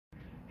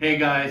Hey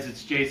guys,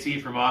 it's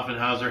JC from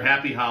Offenhauser.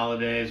 Happy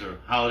holidays, or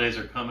holidays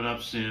are coming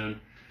up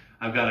soon.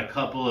 I've got a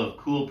couple of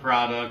cool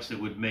products that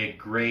would make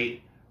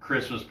great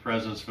Christmas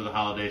presents for the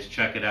holidays.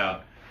 Check it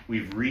out.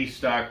 We've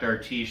restocked our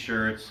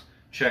t-shirts.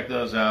 Check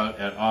those out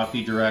at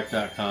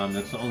offiedirect.com.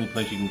 That's the only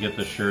place you can get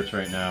the shirts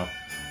right now.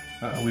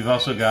 We've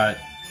also got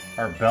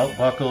our belt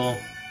buckle,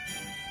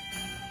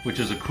 which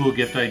is a cool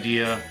gift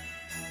idea.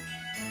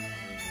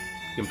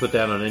 You can put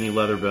that on any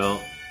leather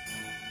belt.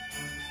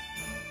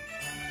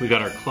 We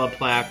got our Club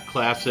Plaque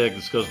Classic.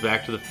 This goes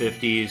back to the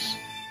 50s.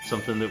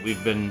 Something that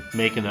we've been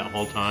making that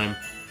whole time.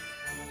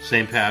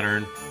 Same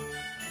pattern.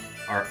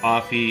 Our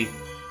Offie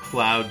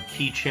Cloud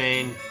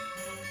keychain.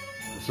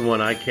 It's the one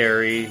I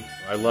carry.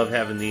 I love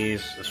having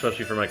these,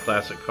 especially for my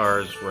classic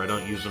cars where I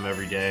don't use them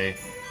every day.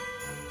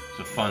 It's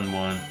a fun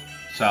one.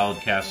 Solid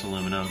cast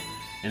aluminum.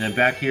 And then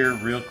back here,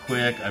 real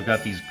quick, I've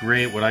got these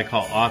great, what I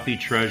call Offie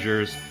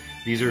treasures.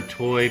 These are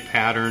toy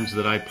patterns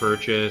that I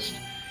purchased,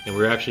 and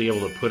we're actually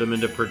able to put them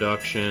into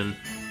production.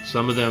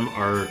 Some of them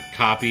are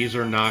copies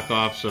or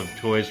knockoffs of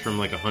toys from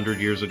like 100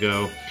 years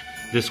ago.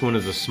 This one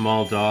is a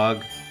small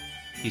dog.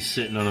 He's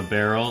sitting on a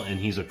barrel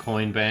and he's a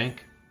coin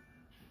bank.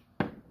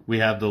 We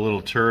have the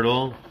little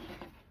turtle,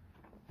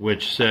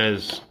 which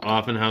says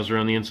Offenhauser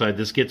on the inside.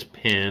 This gets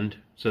pinned. It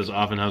says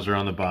Offenhauser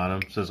on the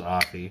bottom. It says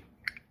Offie.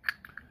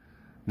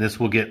 This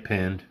will get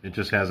pinned. It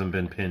just hasn't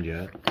been pinned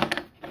yet.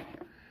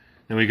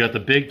 Then we got the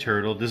big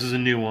turtle. This is a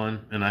new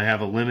one, and I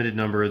have a limited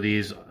number of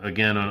these,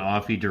 again, on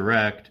Offie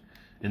Direct.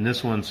 And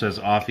this one says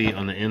Offie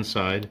on the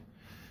inside.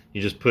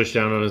 You just push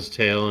down on his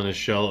tail, and his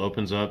shell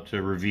opens up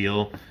to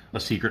reveal a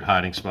secret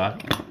hiding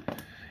spot.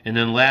 And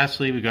then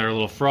lastly, we got our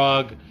little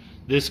frog.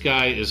 This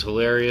guy is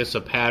hilarious.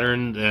 A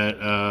pattern that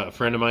a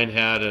friend of mine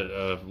had at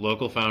a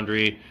local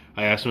foundry.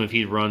 I asked him if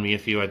he'd run me a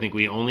few. I think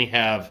we only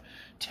have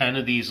 10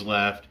 of these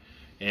left.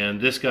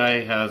 And this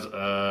guy has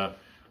a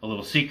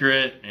little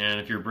secret, and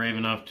if you're brave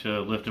enough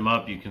to lift him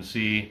up, you can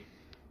see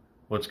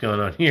what's going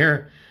on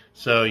here.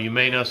 So you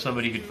may know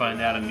somebody who could find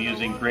that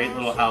amusing. Great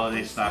little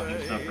holiday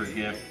stocking stuffer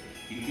gift.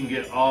 You can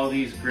get all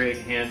these great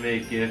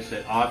handmade gifts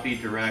at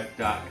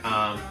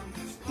offiedirect.com.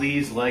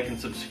 Please like and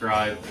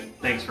subscribe.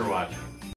 Thanks for watching.